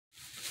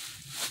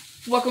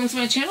Welcome to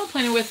my channel,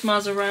 Planning with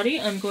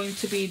Monserrate. I'm going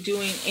to be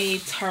doing a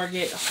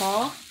Target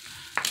haul.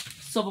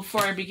 So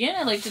before I begin,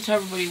 I'd like to tell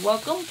everybody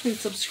welcome. Please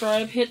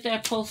subscribe, hit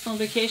that post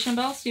notification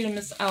bell so you don't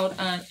miss out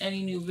on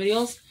any new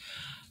videos.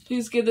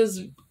 Please give this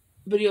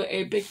video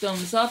a big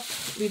thumbs up,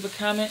 leave a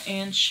comment,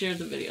 and share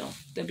the video.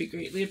 That'd be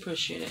greatly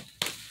appreciated.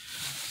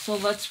 So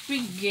let's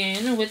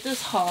begin with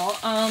this haul.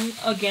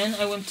 Again,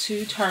 I went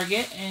to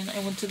Target and I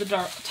went to the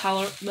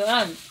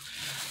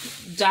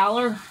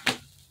dollar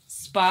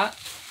spot.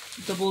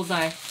 The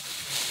bullseye.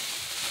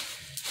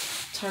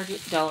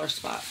 Target dollar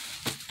spot.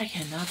 I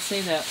cannot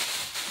say that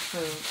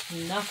for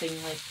nothing,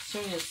 like,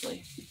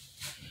 seriously.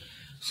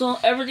 So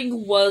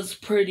everything was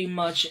pretty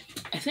much,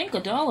 I think,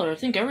 $1. I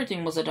think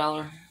everything was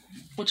 $1,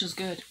 which is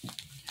good.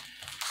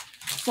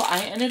 So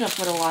I ended up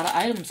with a lot of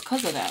items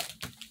because of that.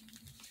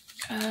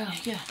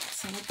 Yeah,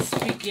 so let's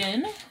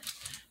begin.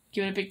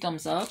 Give it a big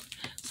thumbs up.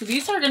 So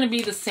these are going to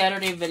be the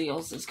Saturday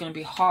videos. It's going to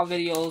be haul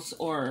videos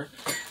or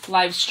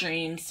live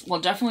streams. Well,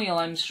 definitely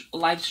a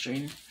live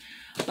stream,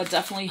 but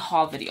definitely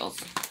haul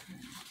videos.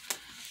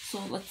 So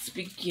let's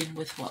begin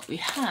with what we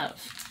have.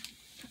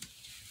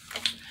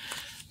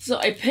 So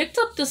I picked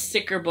up the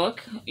sticker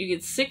book. You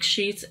get 6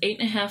 sheets,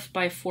 8.5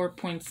 by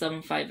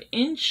 4.75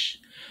 inch.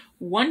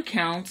 1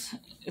 count.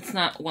 It's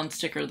not 1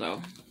 sticker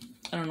though.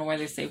 I don't know why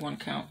they say 1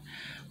 count.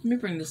 Let me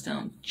bring this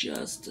down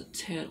just a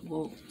tad.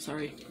 Whoa,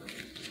 sorry.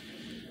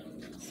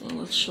 So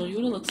let's show you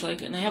what it looks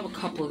like. And I have a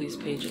couple of these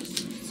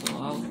pages. So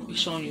I'll be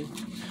showing you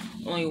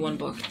only 1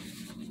 book.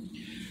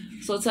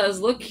 So it says,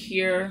 look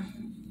here.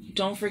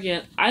 Don't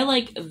forget. I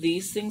like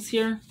these things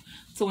here.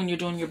 So when you're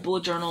doing your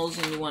bullet journals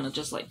and you want to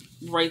just like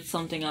write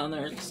something on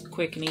there, it's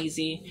quick and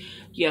easy.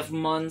 You have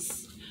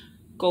months.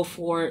 Go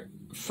for it.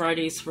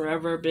 Fridays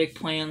forever. Big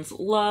plans.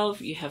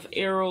 Love. You have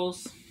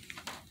arrows.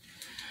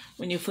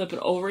 When you flip it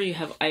over, you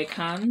have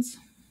icons.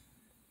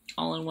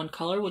 All in one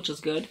color, which is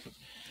good.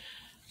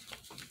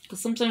 Because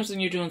sometimes when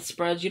you're doing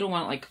spreads, you don't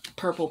want like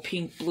purple,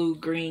 pink, blue,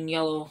 green,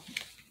 yellow,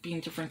 being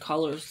different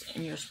colors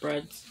in your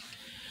spreads.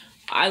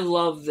 I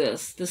love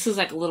this. This is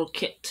like a little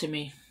kit to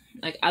me.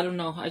 Like, I don't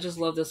know. I just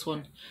love this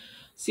one.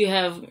 So you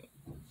have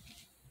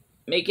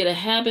make it a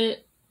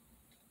habit.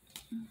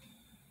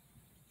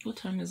 What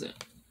time is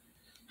it?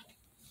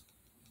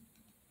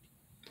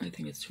 I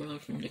think it's too early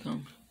for him to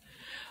come.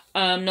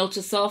 Note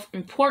to self,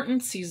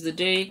 important, seize the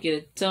day, get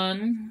it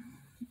done.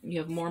 You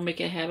have more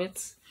make it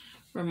habits.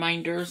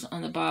 Reminders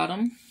on the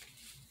bottom.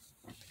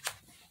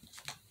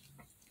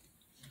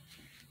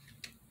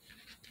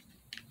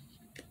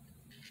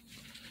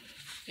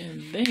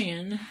 And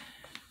then,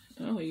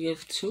 oh, you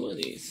have 2 of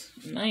these.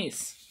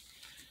 Nice.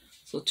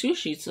 So 2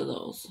 sheets of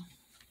those.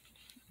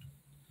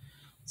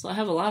 So I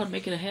have a lot of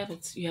make it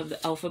habits. You have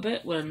the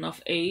alphabet with enough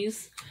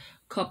A's.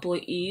 Couple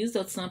of E's,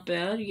 that's not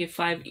bad. You get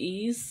 5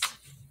 E's,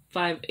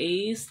 5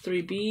 A's,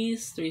 3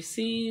 B's, 3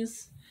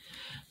 C's.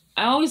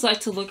 I always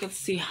like to look and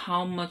see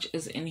how much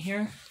is in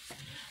here,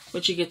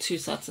 but you get 2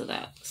 sets of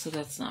that, so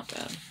that's not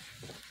bad.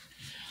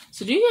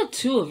 So do you get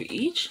 2 of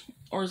each,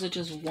 or is it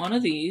just 1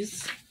 of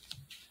these,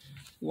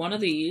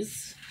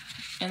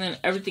 and then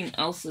everything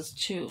else is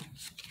 2?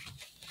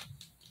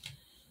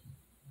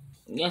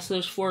 Yes,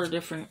 there's 4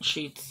 different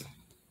sheets.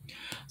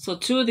 So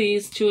 2 of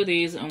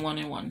these, and 1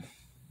 and 1.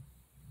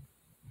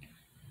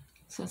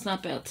 So it's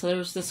not bad. So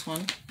there's this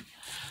one.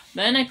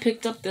 Then I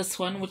picked up this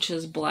one, which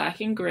is black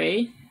and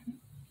gray.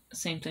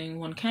 Same thing,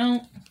 1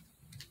 count.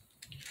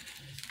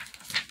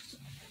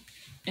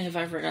 And if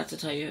I forgot to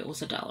tell you, it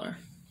was $1.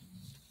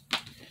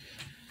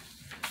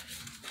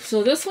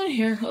 So this one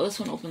here, oh, this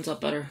one opens up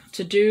better.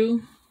 To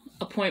do,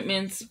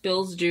 appointments,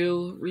 bills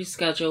due,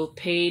 reschedule,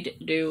 paid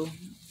due,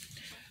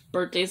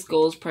 birthdays,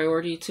 goals,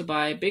 priority to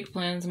buy, big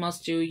plans,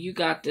 must do, you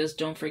got this,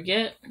 don't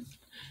forget.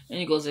 And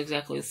it goes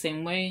exactly the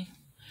same way.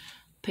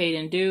 Paid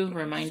and due,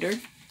 reminder.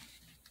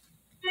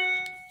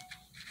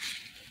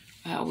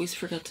 I always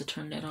forget to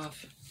turn that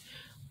off.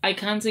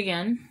 Icons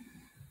again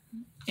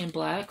in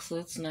black, so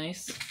that's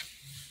nice.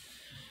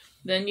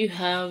 Then you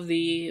have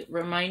the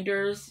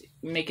reminders,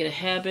 make it a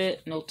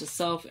habit, note to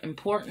self,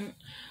 important.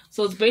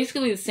 So it's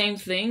basically the same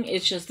thing,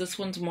 it's just this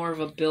one's more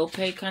of a bill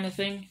pay kind of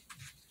thing.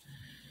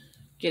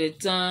 Get it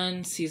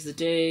done, seize the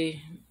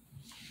day,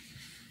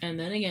 and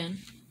then again.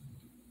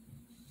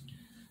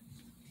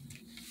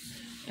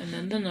 And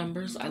then the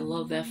numbers, I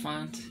love that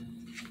font.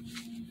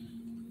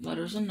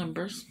 Letters and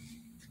numbers.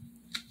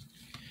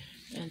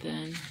 And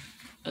then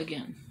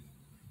again.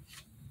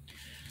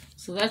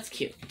 So that's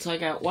cute. So I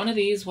got 1 of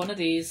these, 1 of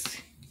these.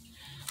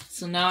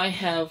 So now I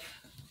have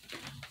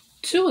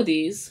 2 of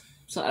these.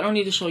 So I don't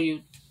need to show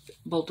you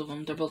both of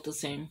them. They're both the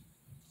same.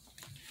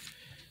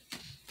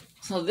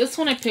 So this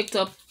one I picked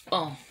up.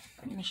 Oh,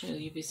 let me show you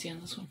the UVC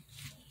on this one.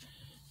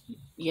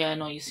 Yeah,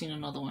 no, you've seen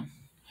another one.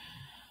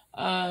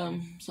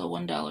 So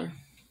 $1.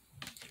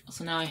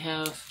 So now I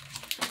have,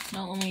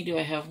 not only do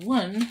I have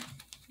 1,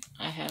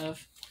 I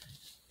have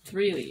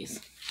 3 of these.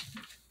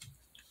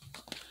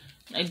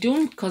 I do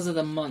them because of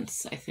the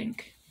months, I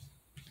think.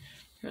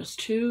 Here's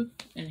 2,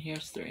 and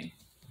here's 3.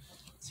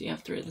 So you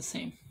have 3 of the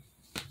same.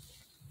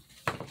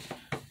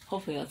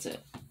 Hopefully that's it.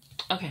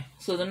 Okay,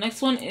 so the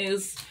next one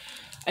is,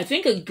 I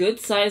think, a good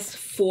size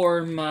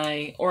for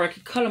my, or I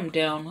could cut them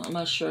down, I'm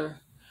not sure.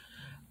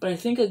 But I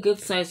think a good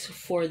size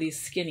for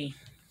these skinny.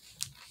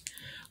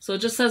 So it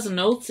just says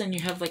notes, and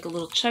you have like a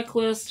little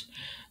checklist.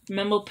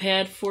 Memo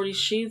pad, 40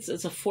 sheets.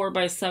 It's a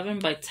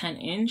 4x7 by 10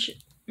 inch. It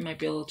might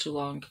be a little too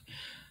long.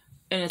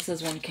 And it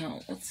says 1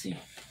 count. Let's see.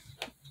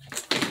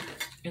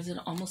 Is it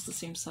almost the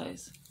same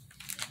size?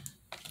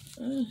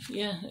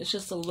 Yeah, it's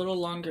just a little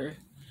longer.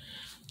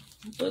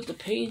 But the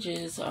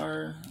pages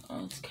are,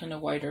 oh, it's kind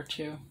of wider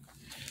too.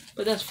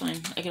 But that's fine.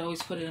 I can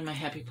always put it in my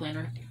Happy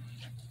Planner.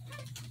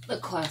 The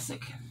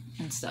classic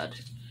instead.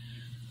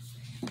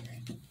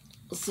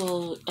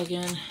 So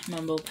again,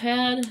 memo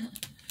pad.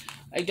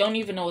 I don't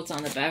even know what's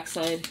on the back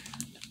side.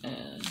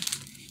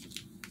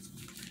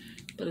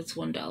 But it's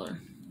 $1.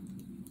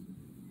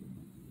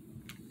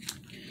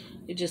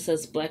 It just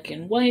says black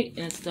and white,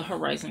 and it's the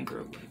Horizon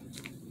group.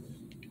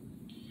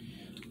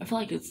 I feel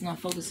like it's not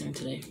focusing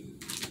today.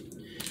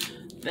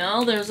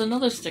 Now there's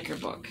another sticker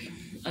book.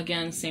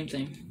 Again, same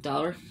thing.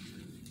 $1.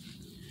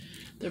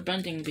 They're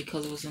bending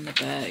because it was in the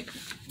bag.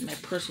 My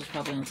purse was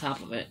probably on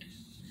top of it.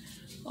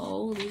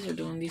 Oh, these are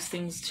doing these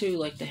things too,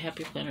 like the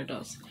Happy Planner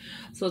does.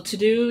 So to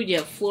do, you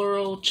have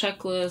floral,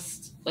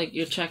 checklist, like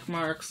your check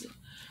marks,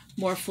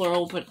 more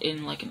floral, but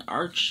in like an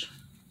arch.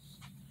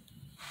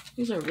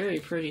 These are very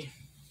pretty.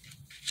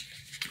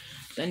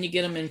 Then you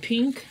get them in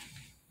pink.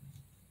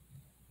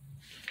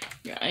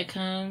 Your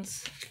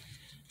icons.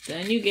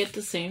 Then you get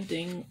the same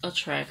thing, a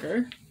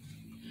tracker.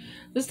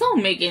 This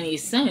don't make any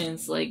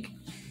sense. Like,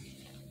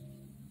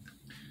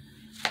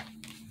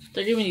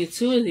 they're giving you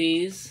 2 of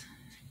these.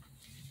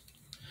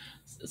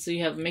 So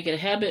you have make it a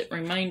habit,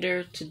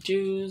 reminder,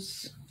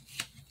 to-dos.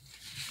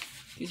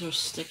 These are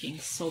sticking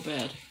so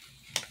bad.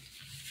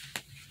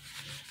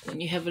 Then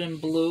you have it in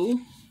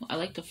blue. I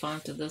like the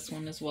font of this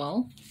one as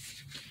well.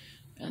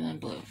 And then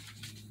blue.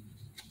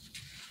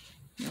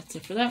 That's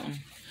it for that one.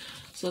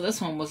 So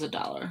this one was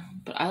 $1,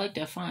 but I like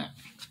that font.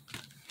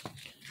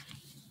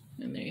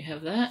 And there you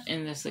have that.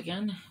 And this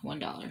again,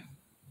 $1.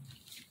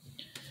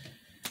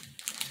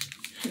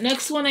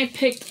 Next one I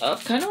picked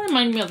up kind of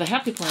reminded me of the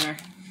Happy Planner.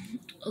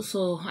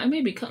 So I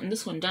may be cutting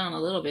this one down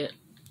a little bit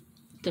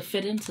to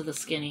fit into the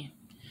skinny.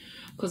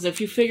 Because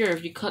if you figure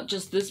if you cut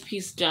just this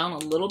piece down a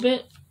little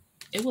bit,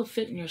 it will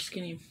fit in your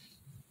skinny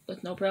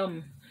with no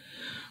problem.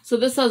 So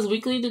this says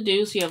weekly to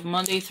do. So you have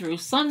Monday through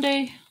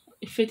Sunday,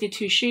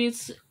 52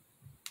 sheets,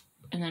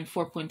 and then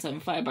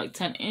 4.75 by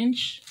 10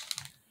 inch.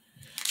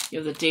 You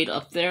have the date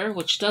up there,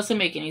 which doesn't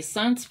make any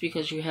sense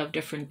because you have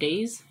different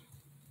days.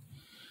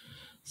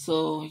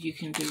 So you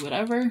can do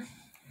whatever.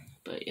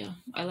 But yeah,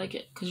 I like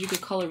it because you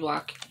could color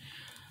block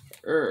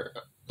or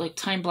like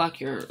time block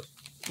your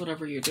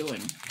whatever you're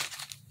doing.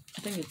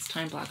 I think it's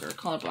time block or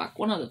color block,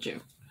 one of the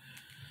two.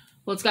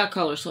 Well, it's got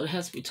color, so it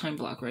has to be time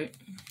block, right?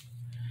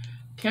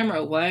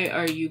 Camera, why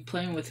are you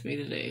playing with me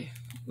today?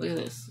 Look at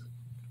this.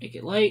 Make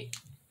it light,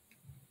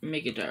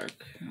 make it dark.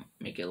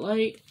 Make it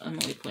light. I'm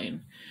only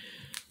playing.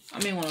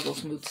 I'm in one of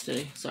those moods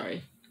today,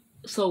 sorry.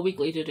 So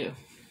weekly to do.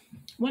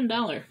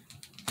 $1.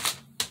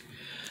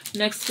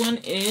 Next one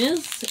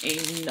is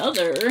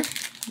another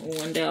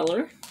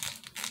 $1.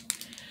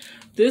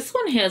 This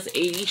one has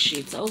 80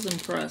 sheets. I was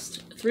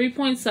impressed.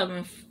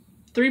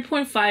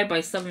 3.5 by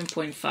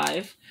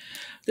 7.5.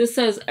 This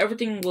says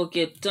everything will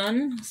get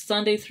done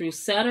Sunday through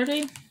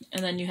Saturday,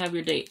 and then you have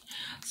your date.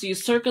 So you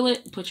circle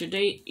it, put your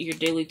date, your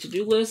daily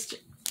to-do list,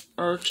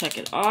 or check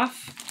it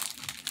off.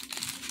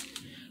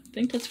 I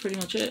think that's pretty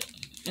much it.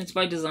 It's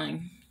by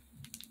design.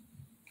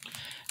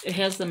 It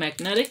has the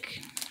magnetic.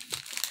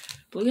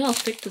 But look how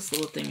thick this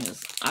little thing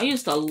is. I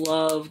used to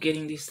love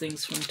getting these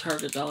things from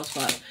Target Dollar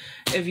Spot.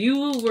 If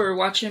you were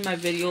watching my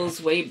videos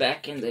way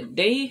back in the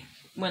day,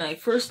 when I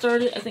first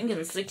started, I think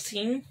in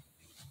 16,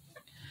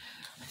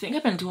 I think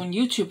I've been doing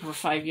YouTube for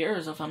 5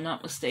 years, if I'm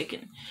not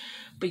mistaken.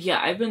 But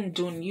yeah, I've been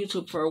doing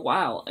YouTube for a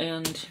while,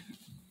 and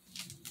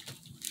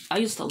I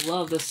used to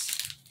love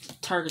this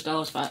Target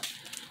Dollar Spot.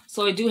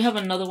 So I do have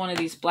another one of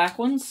these black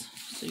ones,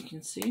 so you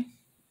can see.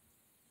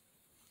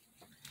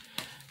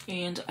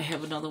 And I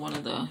have another one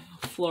of the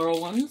floral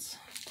ones.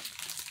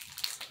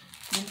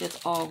 I think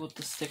that's all with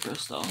the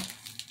stickers though.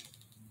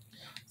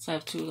 So I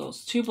have 2 of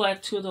those. 2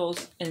 black, 2 of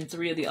those, and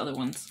 3 of the other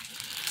ones.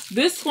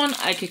 This one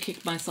I could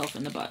kick myself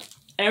in the butt.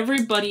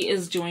 Everybody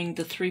is doing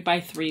the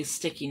 3x3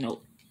 sticky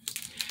note.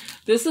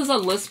 This is a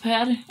list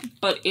pad,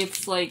 but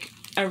it's like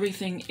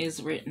everything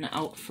is written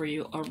out for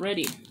you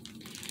already.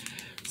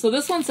 So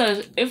this one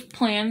says, if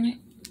plan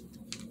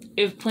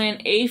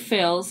A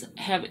fails,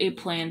 have a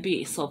plan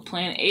B. So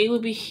plan A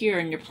will be here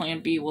and your plan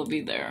B will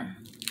be there.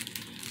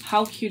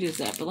 How cute is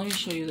that? But let me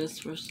show you this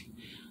first.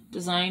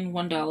 Design,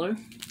 $1.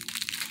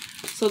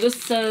 So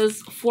this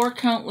says 4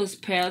 countless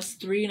pads,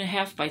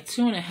 3.5 by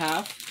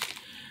 2.5.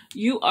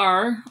 You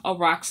are a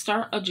rock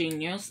star, a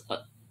genius, a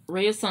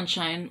ray of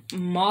sunshine,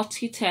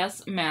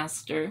 multitask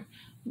master,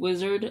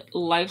 wizard,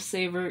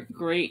 lifesaver,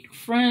 great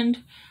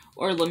friend,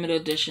 or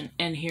limited edition.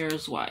 And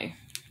here's why.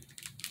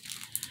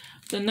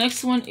 The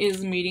next one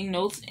is meeting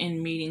notes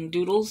and meeting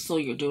doodles. So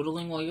you're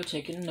doodling while you're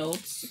taking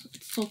notes.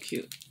 It's so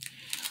cute.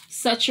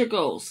 Set your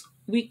goals.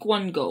 Week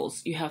 1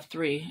 goals. You have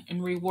 3.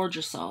 And reward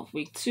yourself.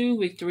 Week 2,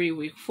 week 3,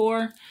 week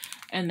 4.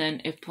 And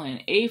then if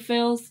plan A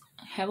fails,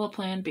 have a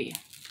plan B.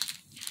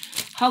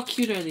 How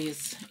cute are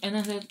these? And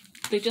then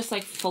they just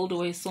like fold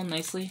away so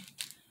nicely.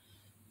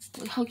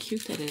 Look how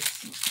cute that is.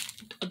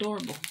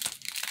 Adorable.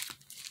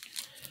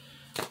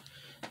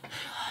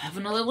 I have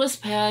another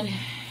list pad.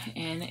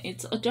 And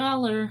it's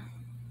 $1.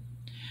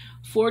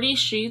 40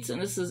 sheets,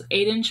 and this is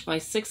 8" by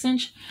 6".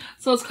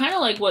 So it's kind of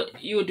like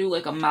what you would do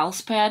like a mouse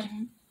pad,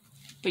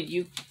 but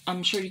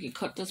I'm sure you could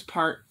cut this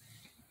part.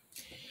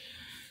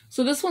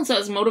 So this one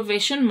says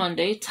Motivation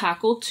Monday,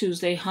 Taco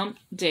Tuesday, Hump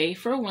Day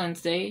for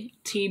Wednesday,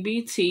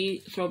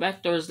 TBT,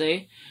 Throwback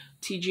Thursday,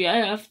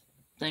 TGIF,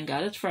 thank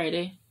God it's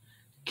Friday,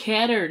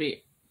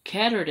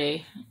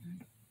 Catterday,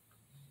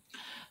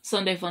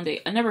 Sunday Fun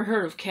Day. I never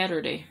heard of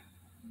Catterday.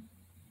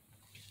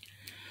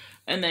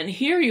 And then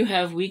here you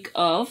have week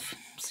of,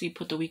 so you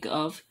put the week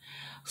of,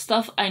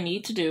 stuff I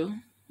need to do,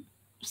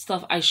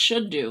 stuff I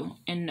should do,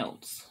 and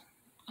notes.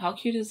 How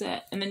cute is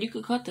that? And then you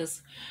could cut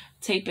this,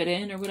 tape it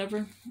in or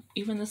whatever,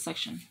 even this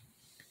section.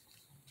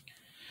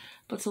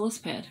 But it's a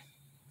list pad.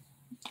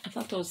 I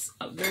thought that was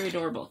very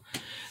adorable.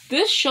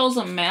 This shows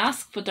a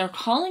mask, but they're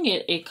calling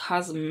it a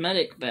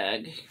cosmetic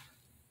bag.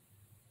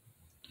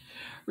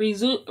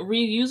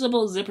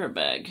 Reusable zipper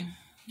bag.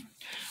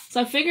 So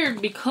I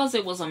figured because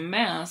it was a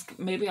mask,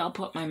 maybe I'll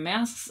put my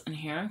masks in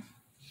here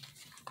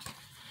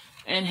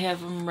and have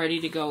them ready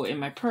to go in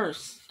my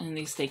purse, and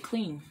they stay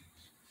clean.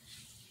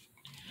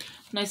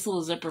 Nice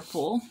little zipper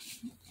pull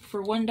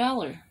for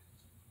 $1.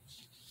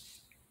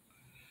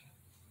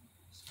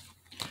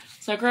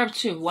 So I grabbed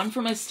 2, one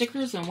for my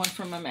stickers and one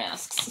for my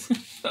masks.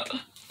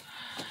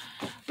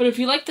 But if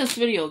you like this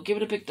video, give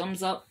it a big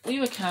thumbs up,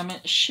 leave a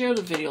comment, share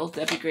the video,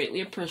 that'd be greatly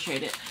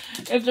appreciated.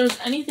 If there's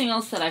anything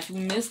else that I've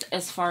missed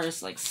as far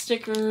as like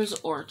stickers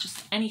or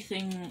just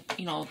anything,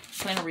 you know,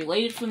 planner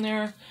related from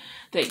there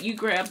that you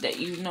grabbed that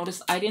you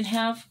noticed I didn't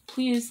have,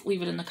 please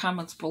leave it in the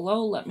comments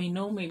below. Let me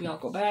know. Maybe I'll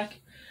go back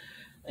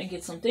and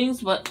get some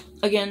things. But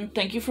again,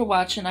 thank you for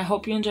watching. I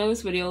hope you enjoy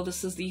this video.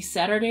 This is the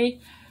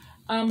Saturday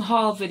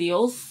haul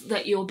videos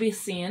that you'll be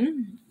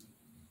seeing.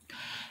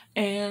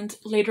 And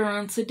later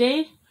on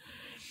today,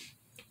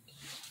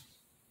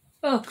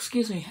 at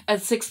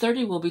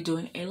 6:30 we'll be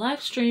doing a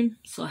live stream.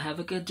 So have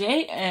a good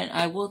day, and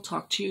I will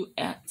talk to you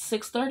at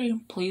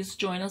 6:30. Please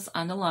join us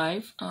on the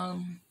live.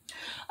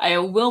 I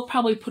will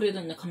probably put it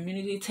in the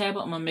community tab.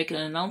 I'm gonna make an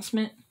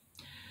announcement.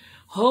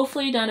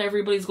 Hopefully not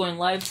everybody's going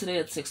live today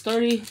at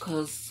 6:30,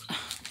 because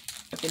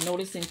I've been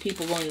noticing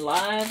people going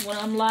live when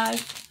I'm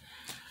live.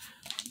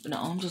 No,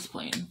 I'm just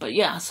playing. But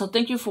yeah, so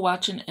thank you for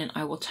watching, and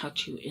I will talk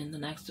to you in the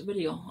next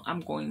video.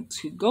 I'm going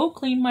to go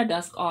clean my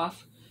desk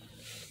off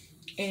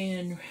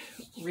and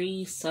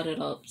reset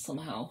it up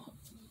somehow.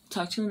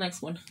 Talk to you in the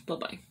next one.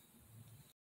 Bye-bye.